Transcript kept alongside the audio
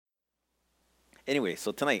Anyway,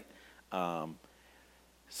 so tonight,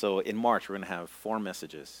 so in March, we're going to have 4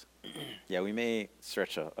 messages. Yeah, we may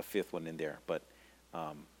stretch a fifth one in there, but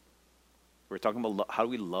we're talking about how do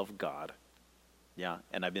we love God. Yeah,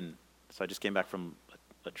 and so I just came back from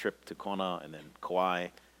a trip to Kona and then Kauai,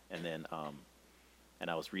 and then, and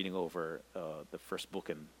I was reading over the first book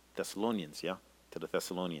in Thessalonians, yeah, to the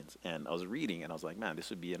Thessalonians. And I was reading, and I was like, man, this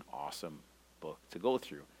would be an awesome book to go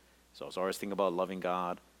through. So I was always thinking about loving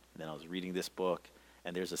God, and then I was reading this book,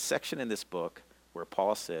 and there's a section in this book where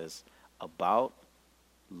Paul says, about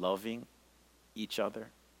loving each other,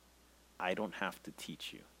 I don't have to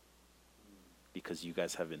teach you, because you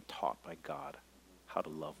guys have been taught by God how to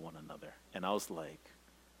love one another. And I was like,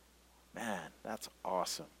 man, that's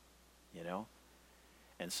awesome, you know?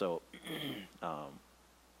 And so,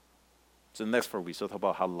 so the next 4 weeks, we'll talk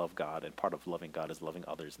about how to love God, and part of loving God is loving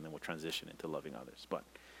others, and then we'll transition into loving others. But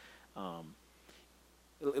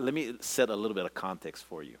let me set a little bit of context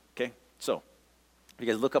for you, okay? So, if you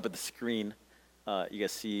guys look up at the screen, you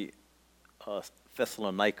guys see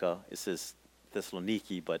Thessalonica. It says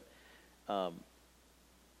Thessaloniki, but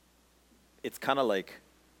it's kind of like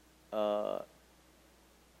a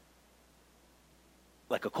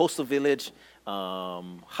coastal village,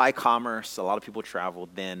 high commerce. A lot of people travel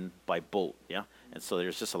then by boat, yeah? And so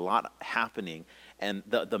there's just a lot happening. And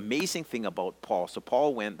the amazing thing about Paul, so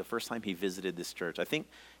Paul went, the first time he visited this church, I think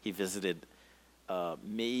he visited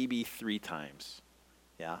maybe 3 times,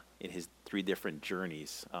 yeah, in his 3 different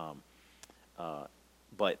journeys.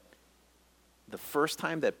 But the first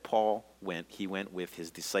time that Paul went, he went with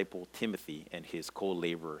his disciple Timothy and his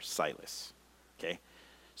co-laborer Silas, okay?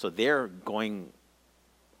 So they're going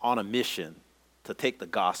on a mission to take the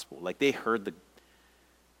gospel. Like they heard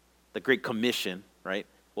the Great Commission, right?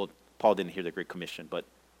 Well, Paul didn't hear the Great Commission, but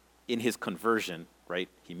in his conversion, right,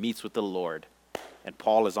 he meets with the Lord, and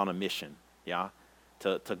Paul is on a mission, yeah,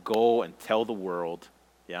 to go and tell the world,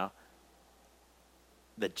 yeah,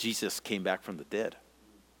 that Jesus came back from the dead.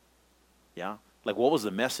 Yeah? Like, what was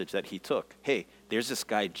the message that he took? Hey, there's this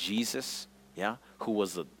guy, Jesus, yeah, who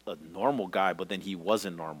was a normal guy, but then he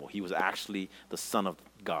wasn't normal. He was actually the Son of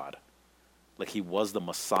God. Like, he was the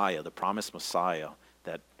Messiah, the promised Messiah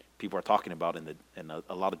that people are talking about, and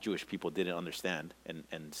a lot of Jewish people didn't understand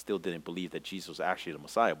and still didn't believe that Jesus was actually the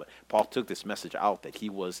Messiah. But Paul took this message out that he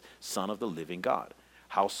was Son of the living God.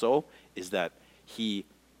 How so? Is that he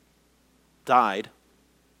died,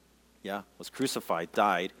 yeah, was crucified,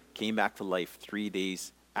 died, came back to life 3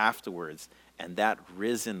 days afterwards, and that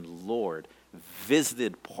risen Lord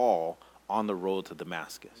visited Paul on the road to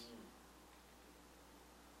Damascus.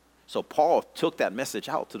 So Paul took that message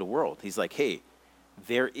out to the world. He's like, hey,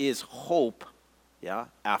 there is hope, yeah,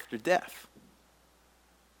 after death.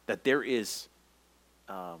 That there is,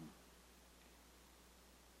 that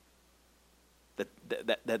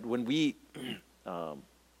when we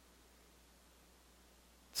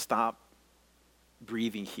stop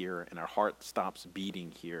breathing here and our heart stops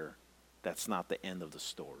beating here, that's not the end of the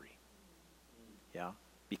story. Yeah?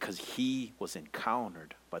 Because he was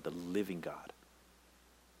encountered by the living God.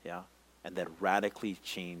 Yeah? And that radically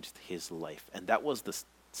changed his life. And that was the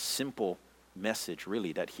simple message,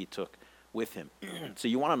 really, that he took with him. So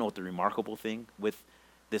you want to know what the remarkable thing with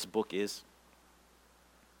this book is?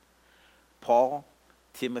 Paul,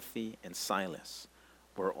 Timothy, and Silas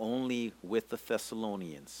were only with the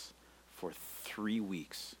Thessalonians for 3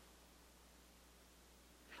 weeks.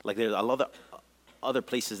 Like, there's a lot of other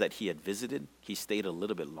places that he had visited. He stayed a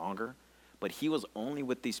little bit longer. But he was only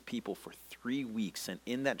with these people for 3 weeks. And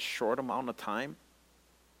in that short amount of time,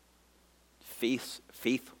 faith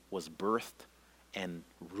was birthed and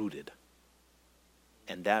rooted.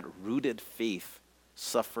 And that rooted faith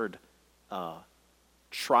suffered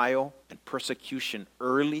trial and persecution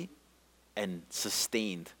early and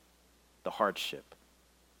sustained the hardship.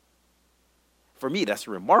 For me, that's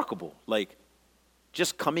remarkable. Like,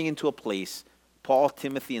 just coming into a place, Paul,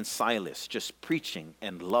 Timothy, and Silas just preaching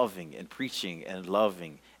and loving and preaching and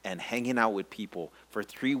loving and hanging out with people for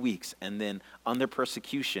 3 weeks. And then under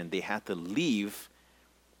persecution, they had to leave.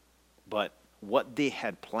 But what they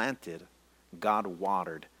had planted, God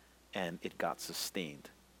watered, and it got sustained.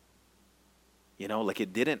 You know, like,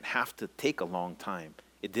 it didn't have to take a long time.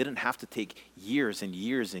 It didn't have to take years and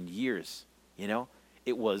years and years, you know.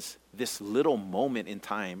 It was this little moment in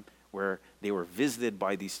time where they were visited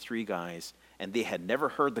by these 3 guys, and they had never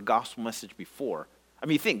heard the gospel message before. I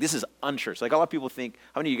mean, you think this is unchurched. Like, a lot of people think,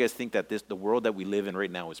 how many of you guys think that the world that we live in right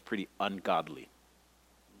now is pretty ungodly?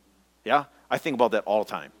 Yeah? I think about that all the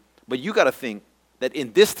time. But you got to think that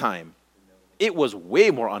in this time, it was way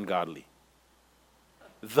more ungodly.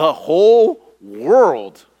 The whole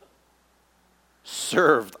world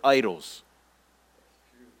served idols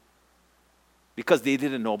because they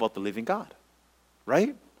didn't know about the living God,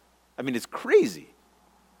 right? I mean, it's crazy.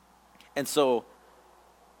 And so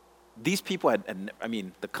these people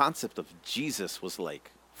the concept of Jesus was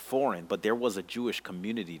like foreign, but there was a Jewish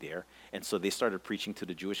community there. And so they started preaching to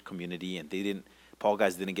the Jewish community, and Paul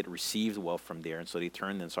guys didn't get received well from there. And so they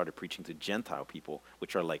turned and started preaching to Gentile people,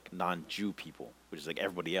 which are like non-Jew people, which is like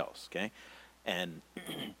everybody else, okay? And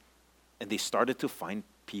and they started to find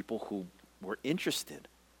people who were interested,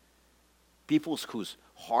 people whose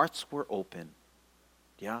hearts were open,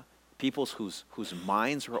 yeah? People whose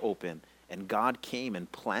minds were open, and God came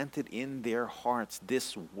and planted in their hearts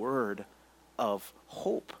this word of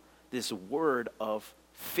hope, this word of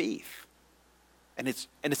faith. And it's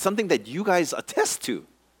something that you guys attest to.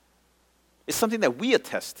 It's something that we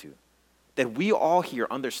attest to, that we all here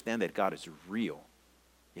understand that God is real,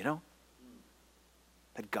 you know?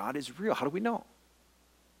 That God is real. How do we know?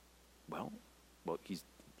 Well,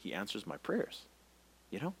 he answers my prayers,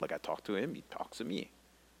 you know? Like I talk to him, he talks to me.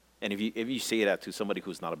 And if you say that to somebody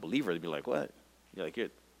who's not a believer, they'd be like, what? You're like, you're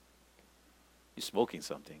smoking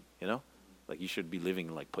something, you know? Like you should be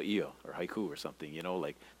living like Pa'ia or haiku or something, you know,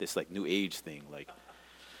 like this like new age thing, like,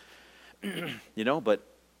 you know, but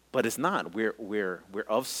it's not. We're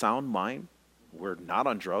of sound mind. We're not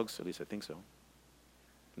on drugs, at least I think so.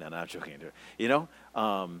 No, I'm joking. You know,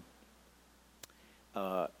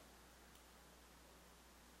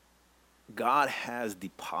 God has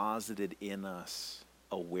deposited in us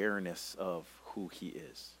awareness of who he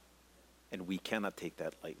is, and we cannot take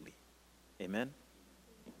that lightly. Amen?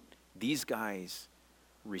 These guys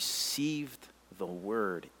received the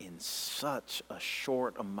word in such a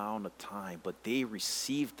short amount of time, but they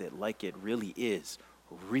received it like it really is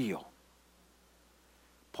real.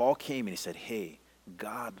 Paul came and he said, hey,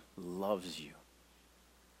 God loves you.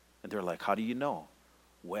 And they're like, how do you know?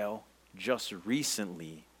 Well, just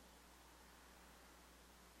recently,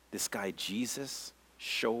 this guy Jesus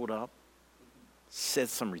showed up, said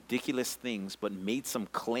some ridiculous things, but made some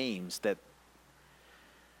claims that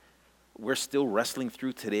we're still wrestling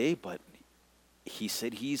through today, but he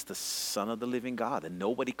said he's the Son of the living God, and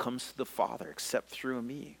nobody comes to the Father except through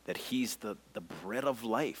me, that he's the bread of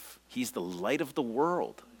life. He's the light of the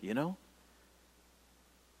world, you know?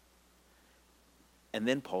 And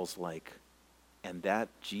then Paul's like, and that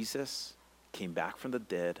Jesus came back from the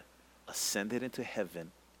dead, ascended into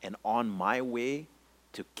heaven, and on my way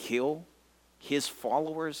to kill his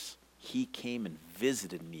followers, he came and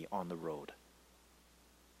visited me on the road.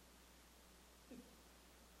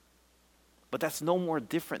 But that's no more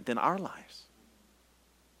different than our lives.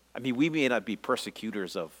 I mean, we may not be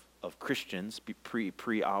persecutors of Christians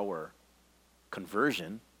pre our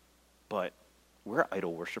conversion, but we're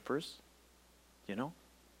idol worshipers, you know?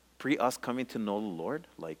 Pre us coming to know the Lord,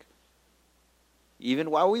 like,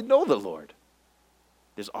 even while we know the Lord,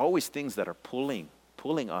 there's always things that are pulling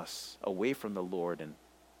us away from the Lord and,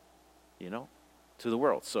 you know, to the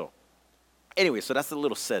world. So, anyway, so that's the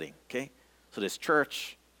little setting, okay? So this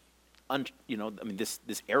church,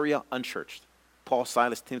 this area unchurched. Paul,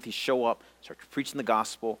 Silas, Timothy show up, start preaching the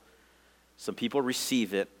gospel. Some people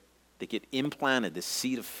receive it. They get implanted this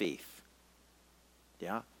seed of faith.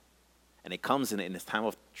 Yeah? And it comes in this time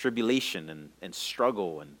of tribulation and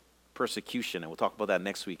struggle and persecution. And we'll talk about that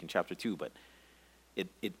next week in chapter 2. But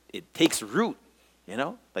it takes root, you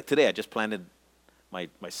know? Like today, I just planted my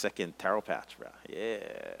second taro patch, bro. Yeah.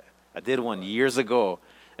 I did one years ago.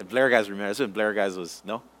 And Blair guys remember. That's when Blair guys was,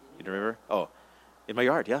 no? You remember? Oh, in my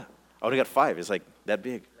yard, yeah. I only got 5. It's like that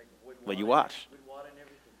big. But you watch.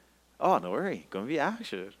 Oh, no worry. Gonna be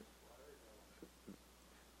action.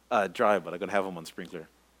 Dry, but I'm gonna have them on sprinkler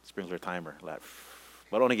timer. But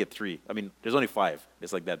I only get 3. I mean, there's only 5.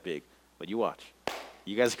 It's like that big. But you watch.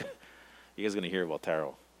 You guys gonna hear about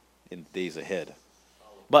taro in days ahead.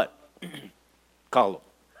 But Carlo,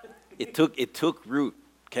 it took root.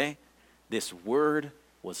 Okay, this word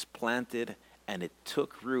was planted. And it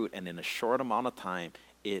took root, and in a short amount of time,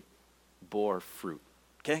 it bore fruit.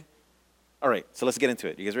 Okay? All right, so let's get into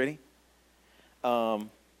it. You guys ready? I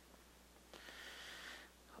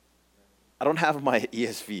don't have my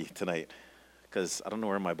ESV tonight because I don't know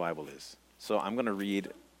where my Bible is. So I'm going to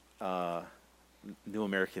read New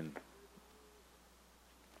American.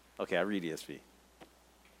 Okay, I read ESV.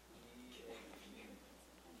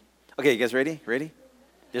 Okay, you guys ready? Ready?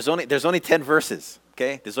 There's only 10 verses.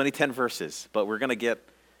 Okay, there's only 10 verses, but we're gonna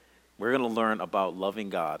learn about loving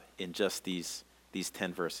God in just these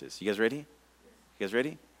 10 verses. You guys ready? You guys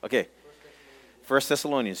ready? Okay. 1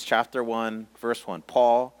 Thessalonians chapter 1, verse 1.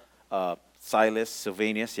 Paul, Silas,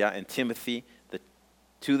 Silvanus, and Timothy,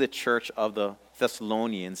 to the church of the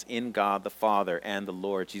Thessalonians in God the Father and the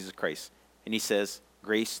Lord Jesus Christ. And he says,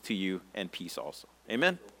 grace to you and peace also.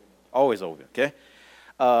 Amen? Always open, okay?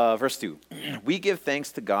 Verse 2. We give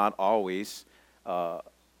thanks to God always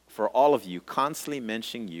for all of you, constantly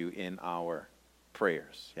mentioning you in our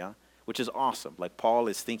prayers, yeah? Which is awesome. Like Paul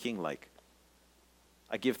is thinking like,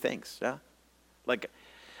 I give thanks, yeah? Like,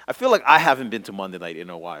 I feel like I haven't been to Monday night in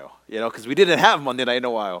a while, because we didn't have Monday night in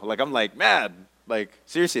a while. Like, I'm like, man, like,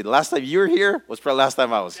 seriously, the last time you were here was probably the last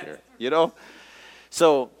time I was here,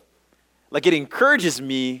 So, like, it encourages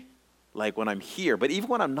me, like, when I'm here. But even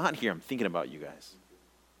when I'm not here, I'm thinking about you guys,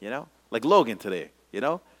 Like Logan today,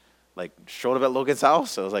 Like, showed up at Logan's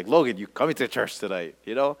house. I was like, Logan, you coming to church tonight,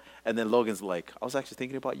 And then Logan's like, I was actually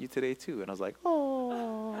thinking about you today, too. And I was like,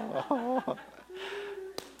 oh.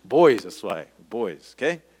 Boys, that's why. Boys,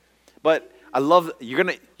 okay? But I love, you're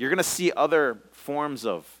gonna see other forms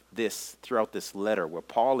of this throughout this letter where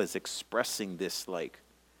Paul is expressing this, like,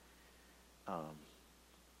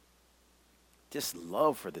 this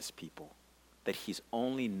love for this people that he's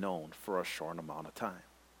only known for a short amount of time.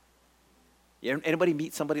 Anybody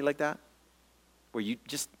meet somebody like that? Where you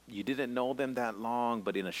didn't know them that long,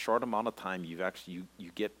 but in a short amount of time, you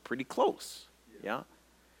get pretty close, yeah?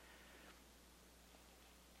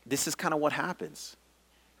 This is kind of what happens,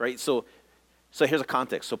 right? So here's a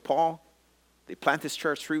context. So Paul, they plant this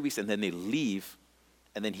church 3 weeks, and then they leave,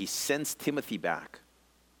 and then he sends Timothy back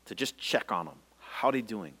to just check on them. How are they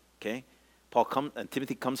doing, okay?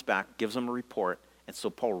 Timothy comes back, gives them a report, and so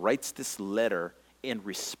Paul writes this letter in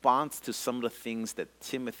response to some of the things that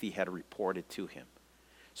Timothy had reported to him.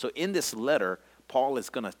 So in this letter, Paul is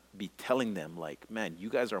going to be telling them, like, man, you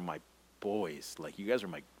guys are my boys. Like, you guys are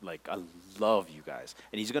I love you guys.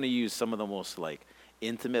 And he's going to use some of the most, like,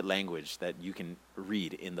 intimate language that you can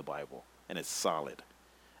read in the Bible. And it's solid.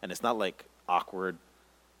 And it's not, like, awkward,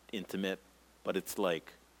 intimate, but it's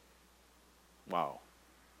like, wow,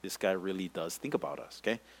 this guy really does think about us,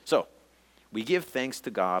 okay? So, we give thanks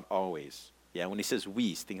to God always. Yeah, when he says we,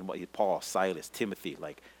 he's thinking about Paul, Silas, Timothy,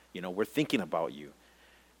 like, we're thinking about you.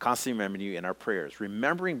 Constantly remembering you in our prayers.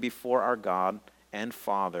 Remembering before our God and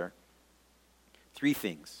Father 3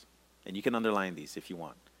 things, and you can underline these if you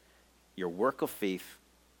want. Your work of faith,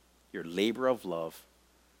 your labor of love,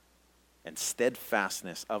 and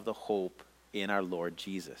steadfastness of the hope in our Lord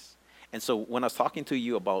Jesus. And so when I was talking to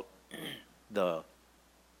you about the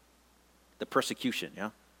persecution, yeah,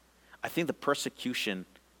 I think the persecution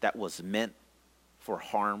that was meant for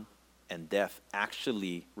harm and death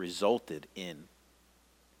actually resulted in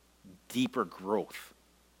deeper growth.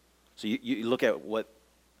 So you look at what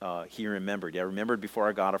he remembered. Yeah, remembered before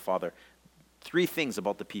our God, our Father, 3 things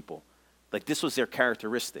about the people. Like, this was their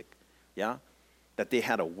characteristic, yeah? That they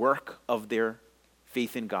had a work of their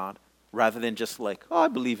faith in God rather than just like, oh, I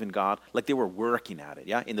believe in God. Like, they were working at it,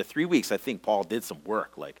 yeah? In the 3 weeks, I think Paul did some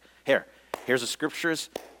work. Like, here's the scriptures,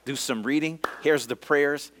 do some reading. Here's the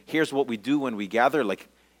prayers. Here's what we do when we gather. Like,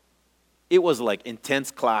 it was like intense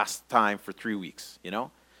class time for 3 weeks,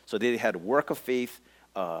 So they had work of faith.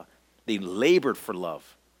 They labored for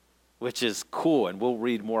love, which is cool, and we'll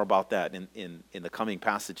read more about that in the coming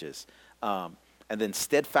passages. And then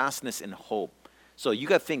steadfastness and hope. So you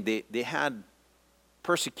got to think, they had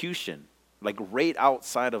persecution, like right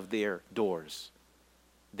outside of their doors.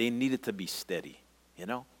 They needed to be steady,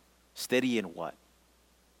 Steady in what?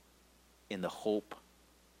 In the hope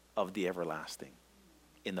of the everlasting.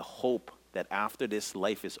 In the hope that after this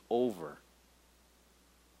life is over,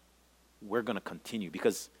 we're going to continue.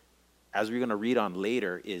 Because as we're going to read on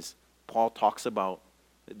later is Paul talks about,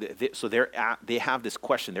 so they have this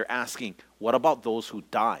question. They're asking, what about those who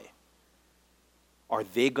die? Are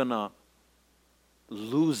they going to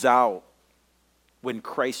lose out when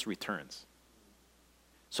Christ returns?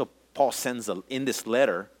 So Paul sends in this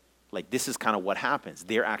letter, like, this is kind of what happens.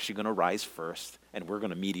 They're actually going to rise first, and we're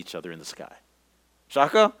going to meet each other in the sky.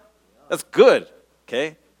 Shaka? That's good,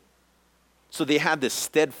 okay? So they had this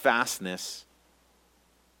steadfastness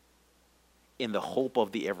in the hope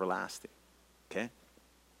of the everlasting, okay?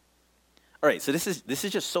 All right, so this is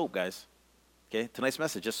just soap, guys, okay? Tonight's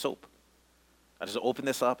message, just soap. I just opened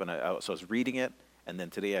this up, and so I was reading it, and then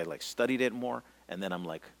today I, like, studied it more, and then I'm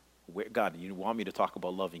like, God, you want me to talk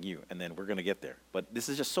about loving you, and then we're going to get there. But this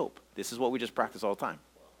is just soap. This is what we just practice all the time.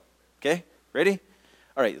 Okay? Ready?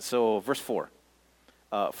 All right, so verse 4.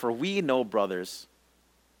 For we know, brothers,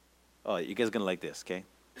 oh, you guys are going to like this, okay?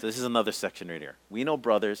 So this is another section right here. We know,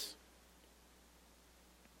 brothers,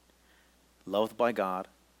 loved by God,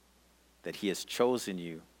 that he has chosen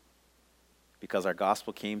you because our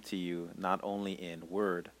gospel came to you not only in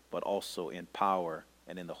word, but also in power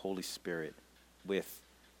and in the Holy Spirit with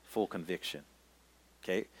full conviction.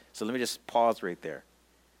 Okay? So let me just pause right there.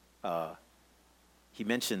 He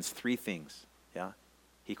mentions three things. Yeah?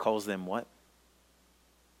 He calls them what?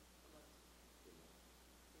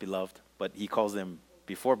 Beloved. But he calls them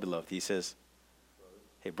before beloved. He says,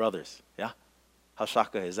 hey, brothers. Yeah? How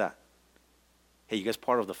shaka is that? Hey, you guys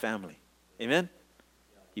part of the family. Amen?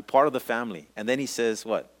 You part of the family. And then he says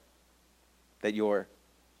what? That you're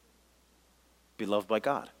beloved by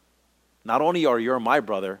God. Not only are you my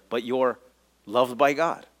brother, but you're loved by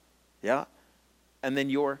God. Yeah? And then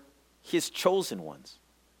you're his chosen ones.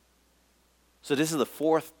 So this is the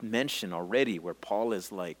fourth mention already where Paul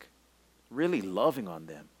is like really loving on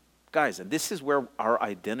them. Guys, and this is where our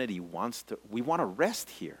identity we want to rest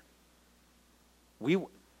here.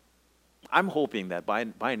 I'm hoping that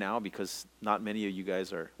by now, because not many of you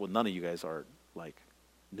guys none of you guys are like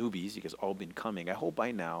newbies, you guys all been coming. I hope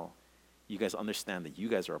by now you guys understand that you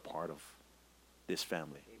guys are a part of this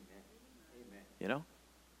family. Amen. You know? Amen.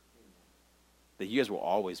 That you guys will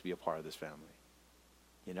always be a part of this family.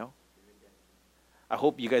 You know? I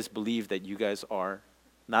hope you guys believe that you guys are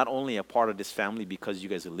not only a part of this family because you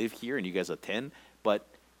guys live here and you guys attend, but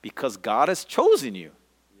because God has chosen you.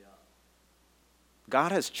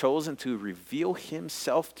 God has chosen to reveal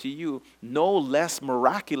himself to you no less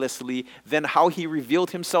miraculously than how he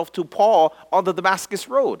revealed himself to Paul on the Damascus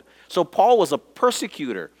Road. So Paul was a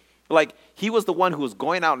persecutor. Like, he was the one who was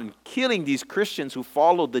going out and killing these Christians who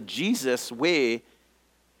followed the Jesus way.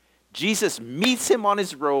 Jesus meets him on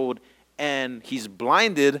his road, and he's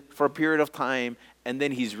blinded for a period of time, and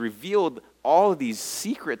then he's revealed all of these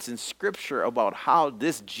secrets in Scripture about how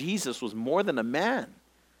this Jesus was more than a man.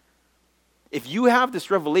 If you have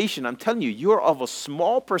this revelation, I'm telling you, you're of a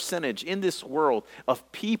small percentage in this world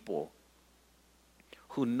of people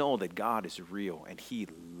who know that God is real and he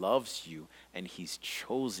loves you and he's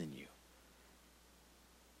chosen you.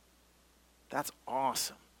 That's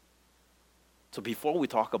awesome. So before we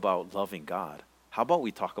talk about loving God, how about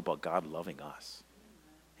we talk about God loving us?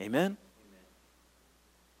 Amen?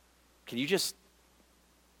 Can you just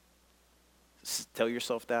tell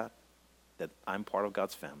yourself that I'm part of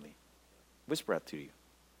God's family? Whisper that to you.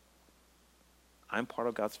 I'm part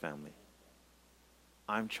of God's family.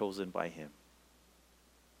 I'm chosen by him.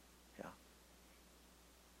 Yeah.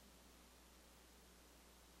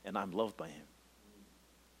 And I'm loved by him.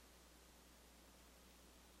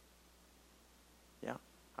 Yeah.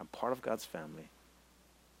 I'm part of God's family.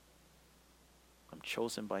 I'm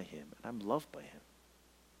chosen by him. And I'm loved by him.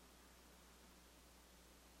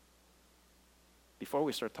 Before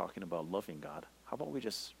we start talking about loving God, how about we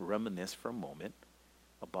just reminisce for a moment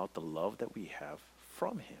about the love that we have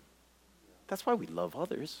from him? That's why we love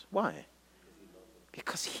others. Why?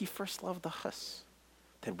 Because he first loved us.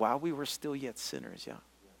 That while we were still yet sinners, yeah,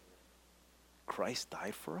 Christ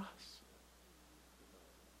died for us.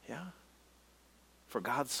 Yeah. For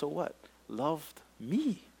God so what? Loved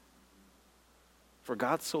me. For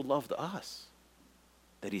God so loved us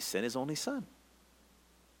that he sent his only son.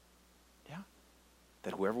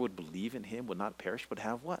 That whoever would believe in him would not perish but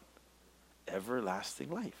have what? Everlasting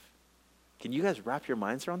life. Can you guys wrap your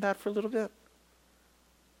minds around that for a little bit?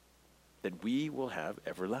 That we will have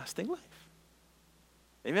everlasting life.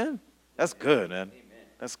 Amen? That's good, man. Amen.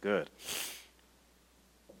 That's good.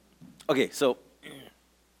 Okay, so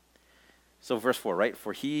verse 4, right?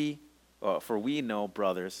 For we know,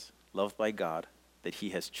 brothers, loved by God, that he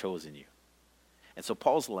has chosen you. And so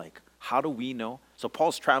Paul's like, how do we know? So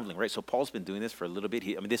Paul's traveling, right? So Paul's been doing this for a little bit.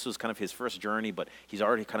 This was kind of his first journey, but he's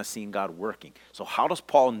already kind of seen God working. So how does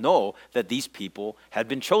Paul know that these people had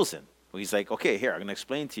been chosen? Well, he's like, okay, here, I'm going to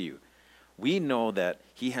explain to you. We know that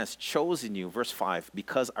he has chosen you, verse 5,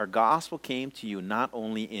 because our gospel came to you not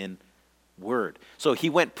only in word. So he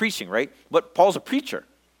went preaching, right? But Paul's a preacher.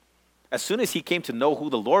 As soon as he came to know who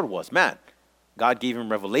the Lord was, man, God gave him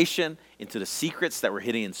revelation into the secrets that were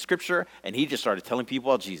hidden in Scripture, and he just started telling people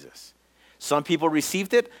about Jesus. Some people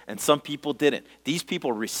received it, and some people didn't. These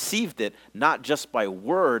people received it not just by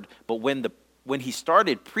word, but when he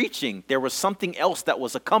started preaching, there was something else that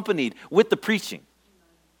was accompanied with the preaching.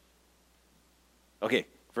 Okay,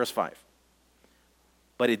 verse 5.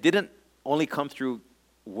 But it didn't only come through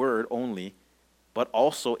word only, but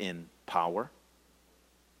also in power,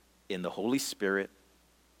 in the Holy Spirit,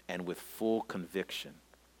 and with full conviction.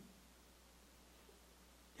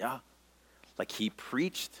 Yeah. Like he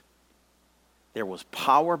preached. There was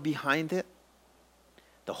power behind it.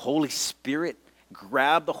 The Holy Spirit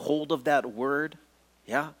grabbed a hold of that word.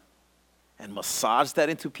 Yeah. And massaged that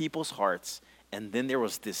into people's hearts. And then there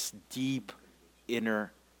was this deep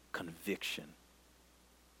inner conviction.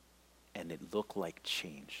 And it looked like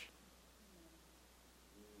change.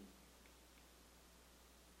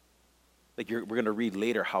 Like we're going to read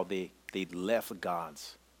later how they left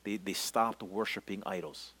gods. They stopped worshiping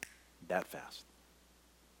idols that fast.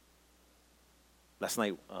 Last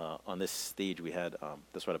night on this stage we had,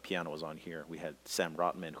 that's why the piano was on here, we had Sam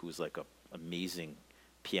Rotman, who's like an amazing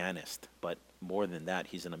pianist, but more than that,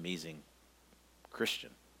 he's an amazing Christian.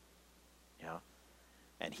 Yeah.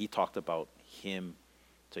 And he talked about him,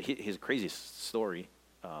 so his crazy story,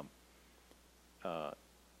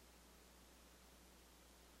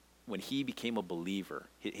 when he became a believer,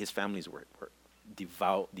 his families were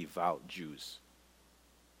devout Jews.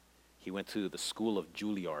 He went to the school of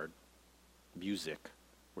Juilliard music,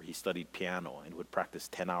 where he studied piano and would practice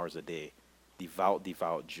 10 hours a day.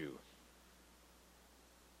 Devout Jew.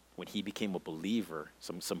 When he became a believer,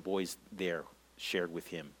 some boys there shared with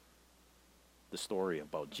him the story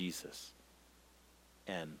about Jesus.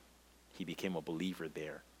 And he became a believer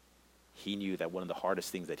there. He knew that one of the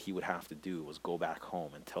hardest things that he would have to do was go back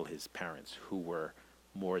home and tell his parents, who were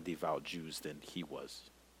more devout Jews than he was.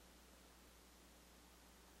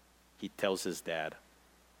 He tells his dad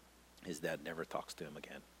never talks to him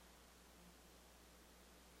again.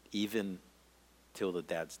 Even till the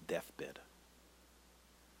dad's deathbed.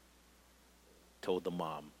 Told the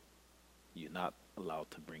mom, you're not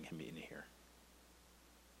allowed to bring him in here.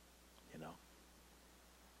 You know?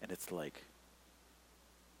 And it's like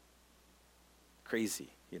crazy,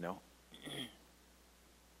 you know?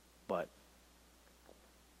 But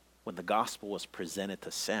when the gospel was presented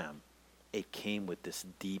to Sam, it came with this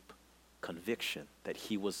deep conviction that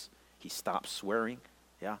he stopped swearing.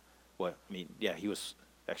 Yeah. Well, I mean, yeah, he was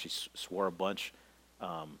actually swore a bunch.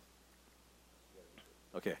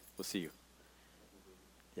 Okay, we'll see you.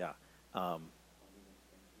 Yeah.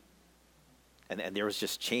 And there was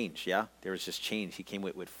just change, yeah? There was just change. He came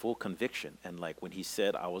with full conviction. And like when he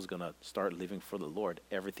said, I was going to start living for the Lord,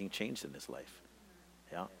 everything changed in his life.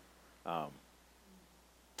 Yeah?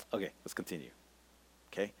 Okay, let's continue.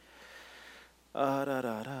 Okay?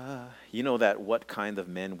 You know that what kind of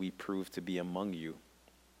men we proved to be among you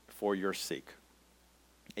for your sake.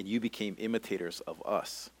 And you became imitators of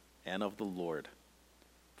us and of the Lord.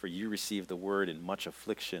 For you received the word in much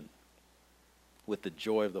affliction with the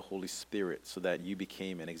joy of the Holy Spirit, so that you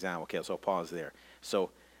became an example. Okay, so I'll pause there. So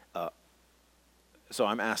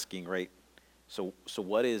I'm asking, right? So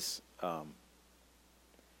what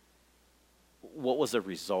was the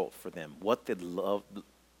result for them? What did love?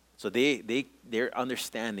 So their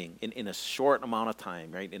understanding in a short amount of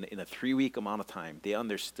time, right? In a 3-week amount of time, they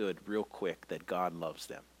understood real quick that God loves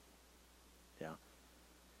them. Yeah.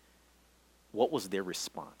 What was their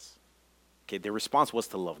response? Okay, their response was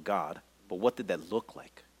to love God. But what did that look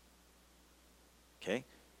like? Okay?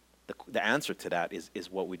 The answer to that is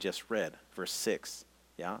what we just read, verse 6.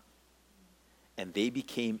 Yeah? And they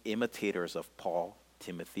became imitators of Paul,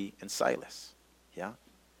 Timothy, and Silas. Yeah?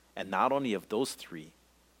 And not only of those three,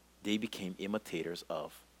 they became imitators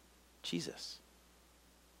of Jesus.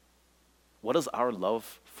 What does our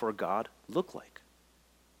love for God look like?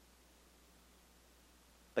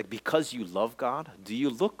 Like, because you love God, do you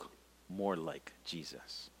look more like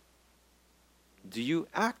Jesus? Do you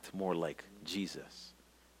act more like Jesus,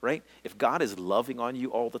 right? If God is loving on you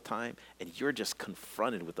all the time and you're just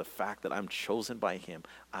confronted with the fact that I'm chosen by him,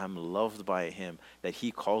 I'm loved by him, that he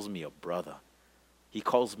calls me a brother, he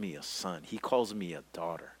calls me a son, he calls me a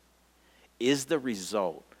daughter, is the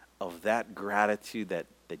result of that gratitude that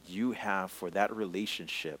you have for that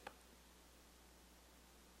relationship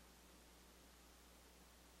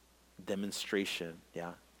demonstration,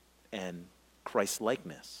 yeah, and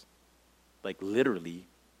Christ-likeness? Like literally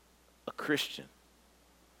a Christian.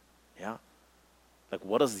 Yeah? Like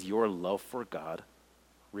what does your love for God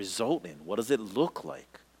result in? What does it look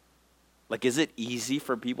like? Like is it easy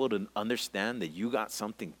for people to understand that you got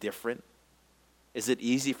something different? Is it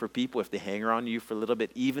easy for people if they hang around you for a little bit,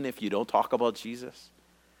 even if you don't talk about Jesus,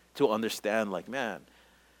 to understand like, man,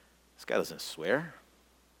 this guy doesn't swear.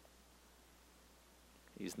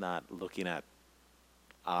 He's not looking at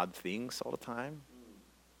odd things all the time.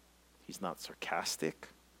 He's not sarcastic.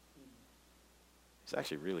 He's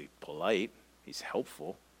actually really polite. He's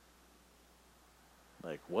helpful.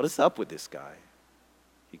 Like, what is up with this guy?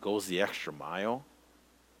 He goes the extra mile.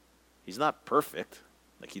 He's not perfect.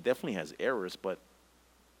 Like, he definitely has errors, but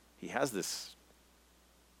he has this,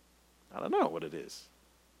 I don't know what it is.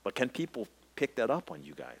 But can people pick that up on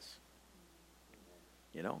you guys?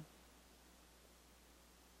 You know?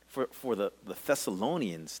 For the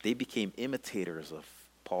Thessalonians, they became imitators of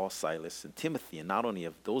Paul, Silas, and Timothy, and not only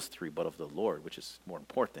of those three, but of the Lord, which is more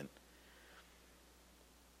important.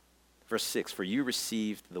 Verse 6, for you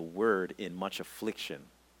received the word in much affliction.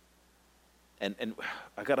 And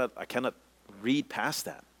I cannot read past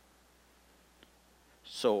that.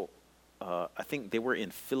 So I think they were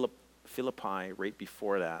in Philippi right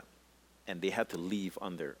before that, and they had to leave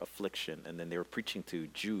under affliction, and then they were preaching to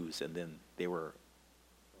Jews, and then they were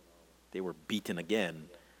beaten again,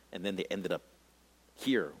 and then they ended up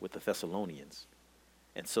here with the Thessalonians.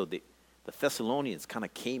 And so the Thessalonians kind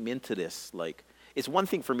of came into this like, it's one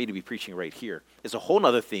thing for me to be preaching right here. It's a whole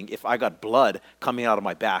other thing if I got blood coming out of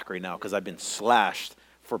my back right now because I've been slashed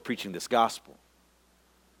for preaching this gospel.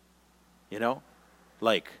 You know?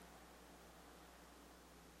 Like,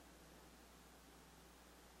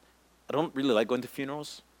 I don't really like going to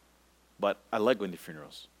funerals, but I like going to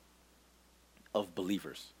funerals of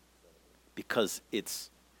believers because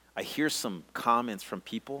I hear some comments from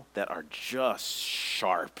people that are just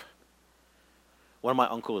sharp. One of my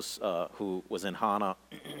uncles who was in Hana,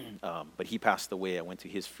 but he passed away. I went to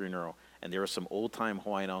his funeral, and there were some old-time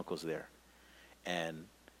Hawaiian uncles there. And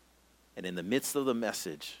in the midst of the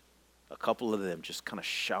message, a couple of them just kind of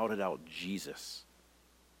shouted out Jesus.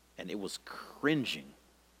 And it was cringing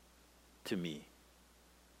to me.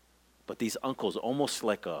 But these uncles, almost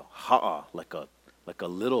like a ha'a, like a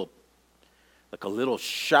little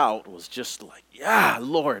shout, was just like, yeah,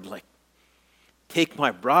 Lord, like, take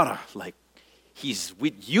my brother, like, he's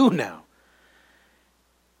with you now.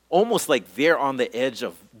 Almost like they're on the edge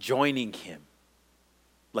of joining him.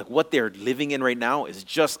 Like what they're living in right now is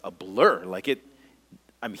just a blur. Like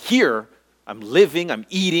I'm here, I'm living, I'm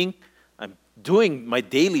eating, I'm doing my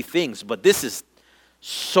daily things, but this is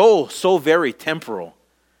so very temporal.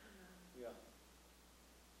 Yeah.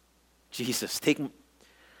 Jesus,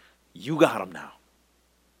 you got him now.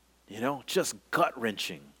 You know, just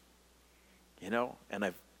gut-wrenching. You know, and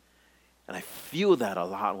I feel that a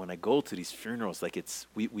lot when I go to these funerals. Like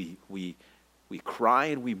we cry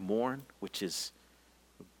and we mourn, which is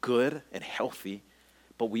good and healthy,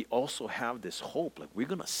 but we also have this hope, like we're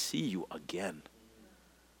going to see you again.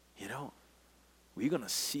 You know, we're going to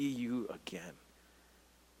see you again.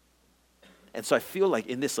 And so I feel like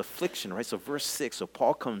in this affliction, right? So verse 6, so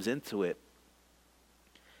Paul comes into it,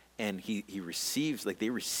 and he receives, like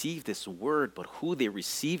they receive this word, but who they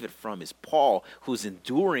receive it from is Paul, who's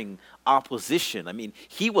enduring opposition. I mean,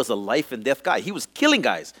 he was a life and death guy. He was killing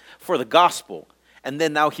guys for the gospel. And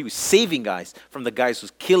then now he was saving guys from the guys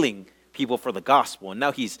who's killing people for the gospel. And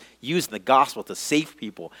now he's using the gospel to save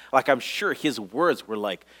people. Like I'm sure his words were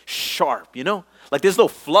like sharp, you know? Like there's no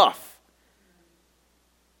fluff.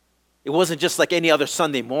 It wasn't just like any other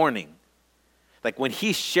Sunday morning. Like when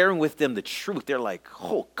he's sharing with them the truth, they're like,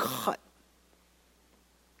 oh, cut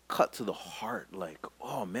to the heart. Like,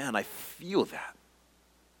 oh man, I feel that.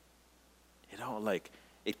 You know, like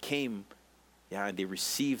it came, yeah, and they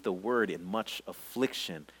received the word in much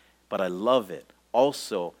affliction, but I love it.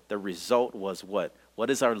 Also, the result was what? What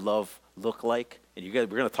does our love look like? And you guys,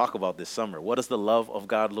 we're going to talk about this summer. What does the love of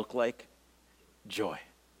God look like? Joy.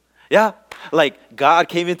 Yeah, like God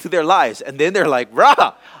came into their lives, and then they're like,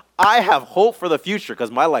 brah, I have hope for the future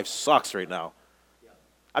because my life sucks right now.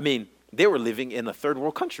 I mean, they were living in a third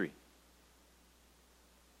world country.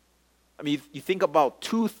 I mean, you think about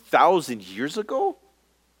 2,000 years ago,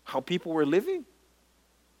 how people were living?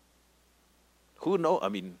 Who knows? I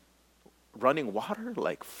mean, running water,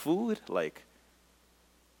 like food, like,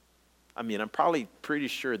 I mean, I'm probably pretty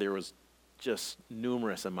sure there was just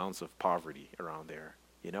numerous amounts of poverty around there,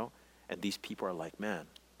 you know? And these people are like, man,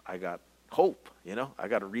 I got hope, you know? I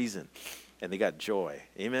got a reason. And they got joy.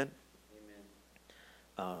 Amen?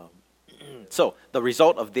 Amen. So the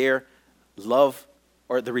result of their love,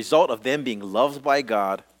 or the result of them being loved by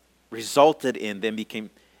God, resulted in them became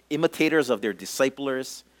imitators of their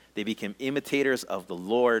disciplers. They became imitators of the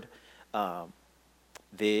Lord.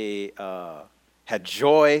 They had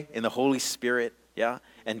joy in the Holy Spirit. Yeah?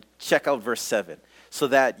 And check out verse 7. So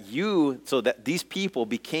that these people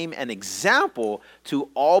became an example to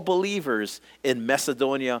all believers in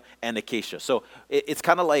Macedonia and Achaia. So it's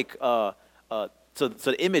kind of like, so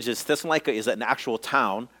the image is Thessalonica is an actual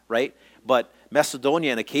town, right? But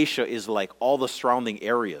Macedonia and Achaia is like all the surrounding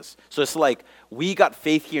areas. So it's like we got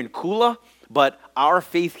faith here in Kula, but our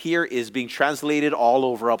faith here is being translated all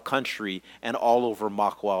over up country and all over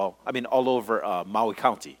all over Maui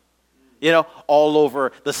County. You know, all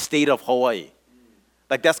over the state of Hawaii.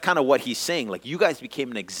 Like that's kind of what he's saying. Like you guys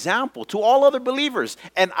became an example to all other believers.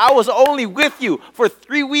 And I was only with you for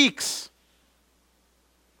 3 weeks.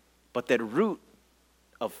 But that root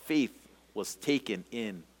of faith was taken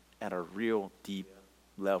in at a real deep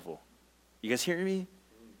level. You guys hearing me?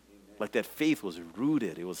 Like that faith was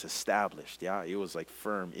rooted. It was established. Yeah, it was like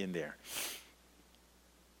firm in there.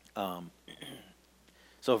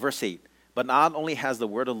 So verse 8. But not only has the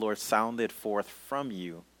word of the Lord sounded forth from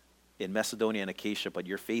you in Macedonia and Achaia, but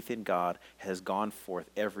your faith in God has gone forth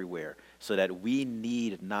everywhere, so that we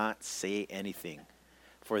need not say anything.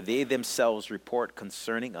 For they themselves report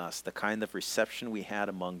concerning us the kind of reception we had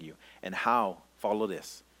among you, and how, follow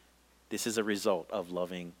this, this is a result of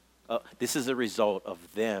this is a result of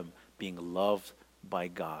them being loved by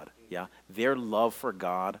God. Yeah, their love for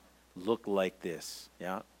God looked like this.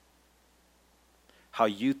 Yeah, how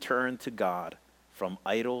you turn to God from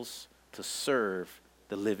idols to serve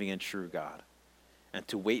the living and true God, and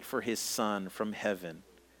to wait for his Son from heaven,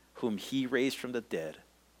 whom he raised from the dead,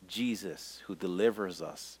 Jesus, who delivers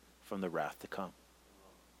us from the wrath to come.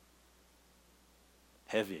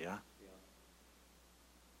 Heavy, huh?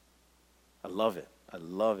 I love it. I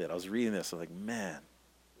love it. I was reading this. I was like, man,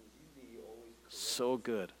 so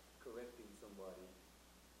good.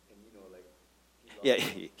 Yeah,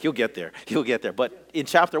 he'll get there. He'll get there. But in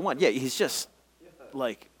chapter 1, yeah, he's just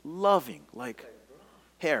like loving, like,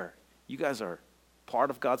 here, you guys are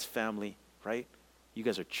part of God's family, right? You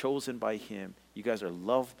guys are chosen by him. You guys are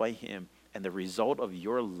loved by him. And the result of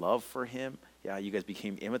your love for him, yeah, you guys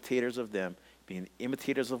became imitators of them, being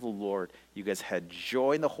imitators of the Lord. You guys had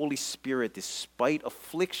joy in the Holy Spirit despite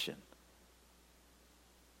affliction.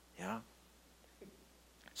 Yeah.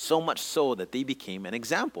 So much so that they became an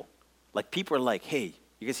example. Like, people are like, hey,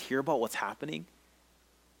 you guys hear about what's happening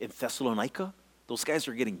in Thessalonica? Those guys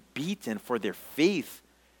are getting beaten for their faith.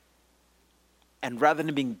 And rather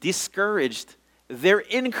than being discouraged, they're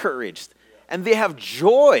encouraged. And they have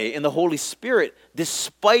joy in the Holy Spirit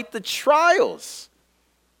despite the trials.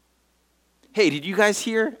 Hey, did you guys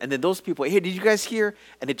hear? And then those people, hey, did you guys hear?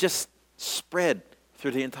 And it just spread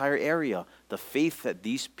through the entire area, the faith that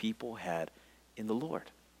these people had in the Lord.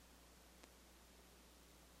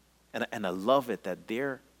 And I love it that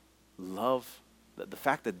their love, the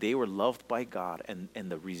fact that they were loved by God, and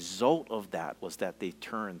the result of that was that they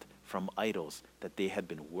turned from idols that they had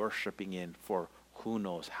been worshiping in for who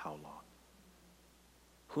knows how long.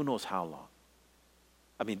 Who knows how long?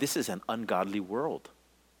 I mean, this is an ungodly world,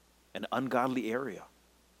 an ungodly area.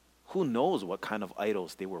 Who knows what kind of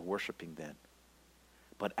idols they were worshiping then?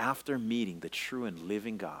 But after meeting the true and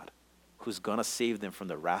living God, who's going to save them from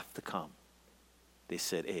the wrath to come, they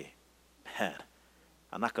said, hey, man,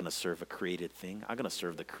 I'm not going to serve a created thing. I'm going to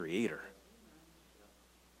serve the Creator.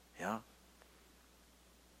 Yeah?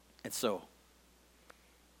 And so,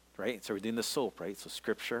 right? So we're doing the SOAP, right? So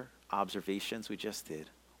scripture, observations we just did.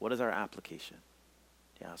 What is our application?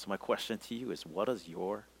 Yeah, so my question to you is, what is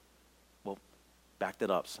well, back that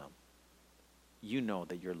up some. You know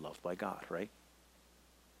that you're loved by God, right?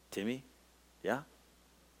 Timmy? Yeah?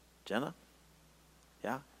 Jenna?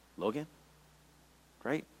 Yeah? Logan?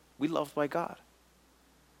 Right? We loved by God.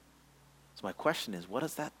 So my question is,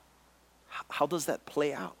 how does that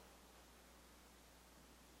play out?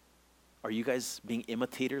 Are you guys being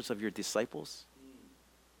imitators of your disciples?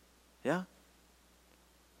 Yeah?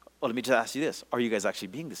 Well, let me just ask you this. Are you guys actually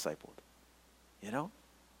being discipled? You know?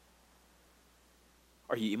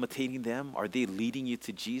 Are you imitating them? Are they leading you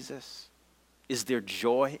to Jesus? Is there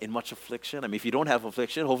joy in much affliction? I mean, if you don't have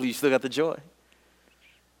affliction, hopefully you still got the joy.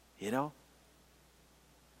 You know?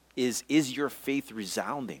 Is your faith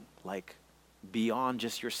resounding, like, beyond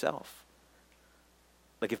just yourself?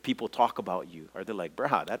 Like, if people talk about you, are they like,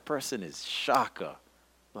 brah, that person is shaka.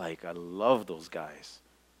 Like, I love those guys.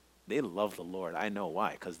 They love the Lord. I know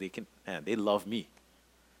why, because they love me.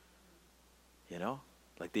 You know?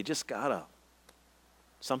 Like, they just got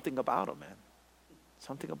something about them, man.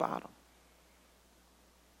 Something about them.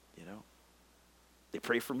 You know? They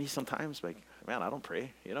pray for me sometimes. Like, man, I don't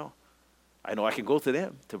pray, you know? I know I can go to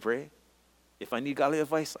them to pray. If I need godly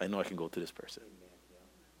advice, I know I can go to this person.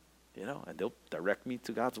 You know, and they'll direct me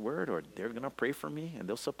to God's word, or they're going to pray for me, and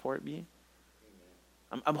they'll support me.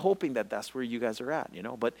 I'm hoping that that's where you guys are at, you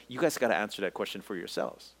know. But you guys got to answer that question for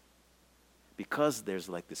yourselves. Because there's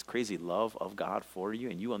like this crazy love of God for you,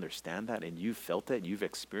 and you understand that, and you've felt that, you've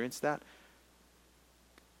experienced that.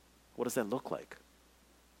 What does that look like?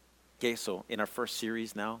 Okay, so in our first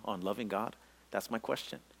series now on loving God, that's my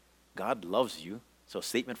question. God loves you. So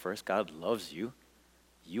statement first, God loves you.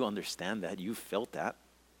 You understand that. You felt that.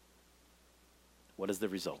 What is the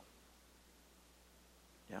result?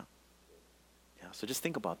 Yeah? Yeah, so just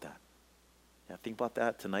think about that. Yeah, think about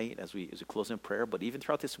that tonight as we close in prayer, but even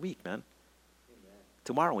throughout this week, man. Amen.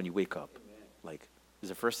 Tomorrow when you wake up, amen, like, is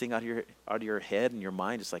the first thing out of your head and your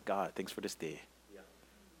mind, it's like, God, thanks for this day. Yeah.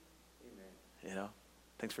 Amen. You know?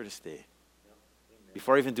 Thanks for this day. Yeah.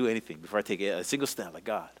 Before I even do anything, before I take a single step, like,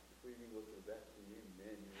 God.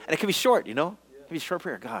 And it can be short, you know? Yeah. It can be a short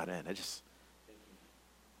prayer. God, man,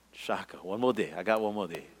 Shaka. One more day. I got one more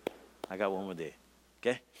day.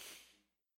 Okay?